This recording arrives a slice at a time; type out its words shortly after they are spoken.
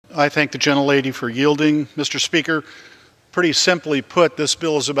I thank the gentlelady for yielding, Mr. Speaker. Pretty simply put, this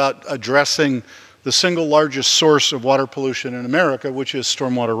bill is about addressing the single largest source of water pollution in America, which is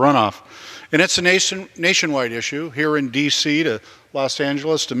stormwater runoff. And it's a nationwide issue, here in D.C. to Los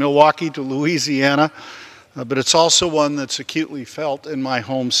Angeles to Milwaukee to Louisiana, but it's also one that's acutely felt in my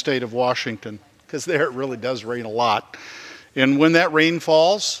home state of Washington, because there it really does rain a lot. And when that rain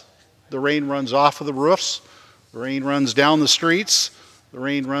falls, the rain runs off of the roofs, the rain runs down the streets, the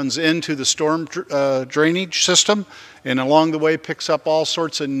rain runs into the storm drainage system, and along the way picks up all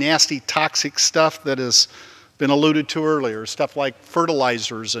sorts of nasty toxic stuff that has been alluded to earlier, stuff like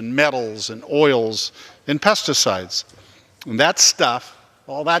fertilizers and metals and oils and pesticides. And that stuff,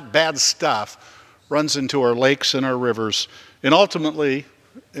 all that bad stuff, runs into our lakes and our rivers, and ultimately,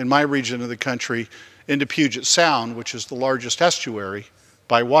 in my region of the country, into Puget Sound, which is the largest estuary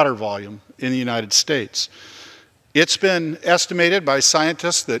by water volume in the United States. It's been estimated by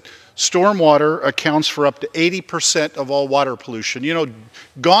scientists that stormwater accounts for up to 80% of all water pollution. You know,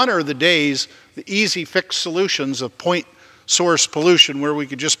 gone are the days, the easy fix solutions of point source pollution where we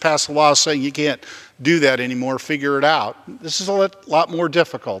could just pass a law saying you can't do that anymore, figure it out. This is a lot more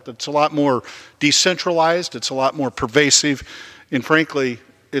difficult. It's a lot more decentralized, it's a lot more pervasive, and frankly,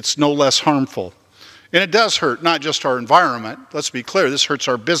 it's no less harmful. And it does hurt not just our environment, let's be clear, this hurts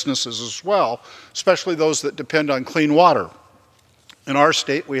our businesses as well, especially those that depend on clean water. In our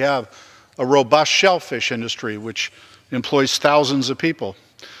state, we have a robust shellfish industry which employs thousands of people.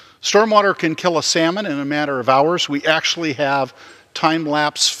 Stormwater can kill a salmon in a matter of hours. We actually have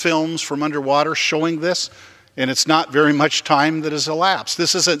time-lapse films from underwater showing this, and it's not very much time that has elapsed.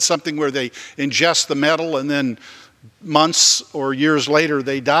 This isn't something where they ingest the metal and then months or years later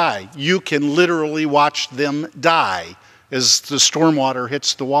they die. You can literally watch them die as the stormwater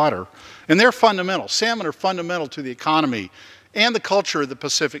hits the water. And they're fundamental. Salmon are fundamental to the economy and the culture of the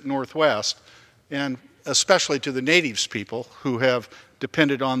Pacific Northwest, and especially to the natives people who have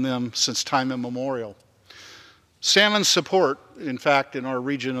depended on them since time immemorial. Salmon support, in fact, in our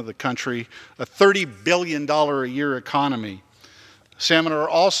region of the country, a $30 billion a year economy. Salmon are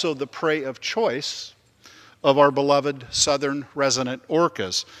also the prey of choice of our beloved southern resident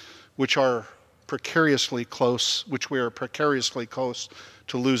orcas, which we are precariously close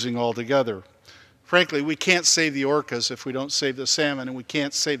to losing altogether. Frankly, we can't save the orcas if we don't save the salmon, and we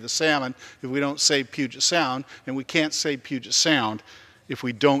can't save the salmon if we don't save Puget Sound, and we can't save Puget Sound if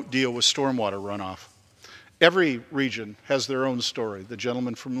we don't deal with stormwater runoff. Every region has their own story. The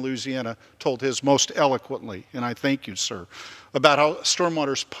gentleman from Louisiana told his most eloquently, and I thank you, sir, about how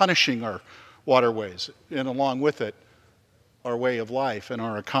stormwater is punishing our waterways, and along with it, our way of life and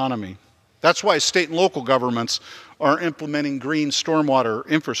our economy. That's why state and local governments are implementing green stormwater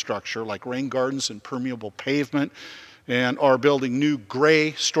infrastructure like rain gardens and permeable pavement, and are building new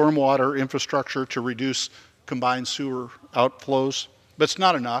gray stormwater infrastructure to reduce combined sewer outflows. But it's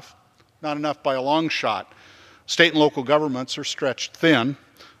not enough by a long shot. State and local governments are stretched thin,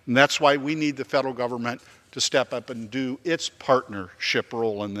 and that's why we need the federal government to step up and do its partnership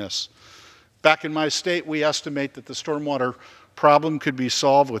role in this. Back in my state, we estimate that the stormwater problem could be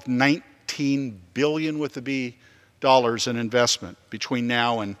solved with $19 billion with a B dollars in investment between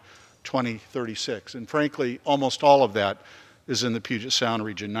now and 2036. And frankly, almost all of that is in the Puget Sound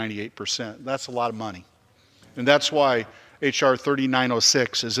region, 98%. That's a lot of money. And that's why H.R.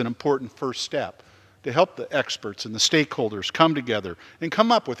 3906 is an important first step to help the experts and the stakeholders come together and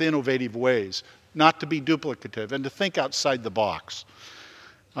come up with innovative ways not to be duplicative and to think outside the box.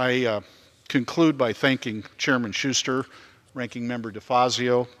 I conclude by thanking Chairman Schuster, Ranking Member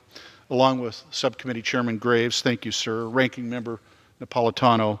DeFazio, along with Subcommittee Chairman Graves, thank you, sir, Ranking Member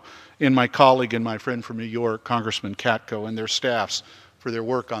Napolitano, and my colleague and my friend from New York, Congressman Katko, and their staffs for their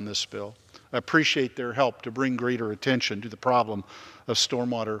work on this bill. I appreciate their help to bring greater attention to the problem of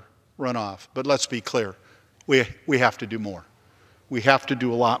stormwater runoff. But let's be clear, we have to do more. We have to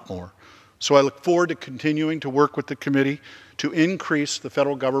do a lot more. So I look forward to continuing to work with the committee to increase the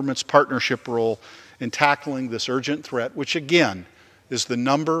federal government's partnership role in tackling this urgent threat, which again is the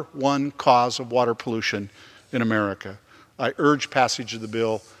 #1 cause of water pollution in America. I urge passage of the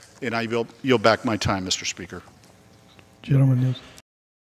bill, and I yield back my time, Mr. Speaker. Gentleman,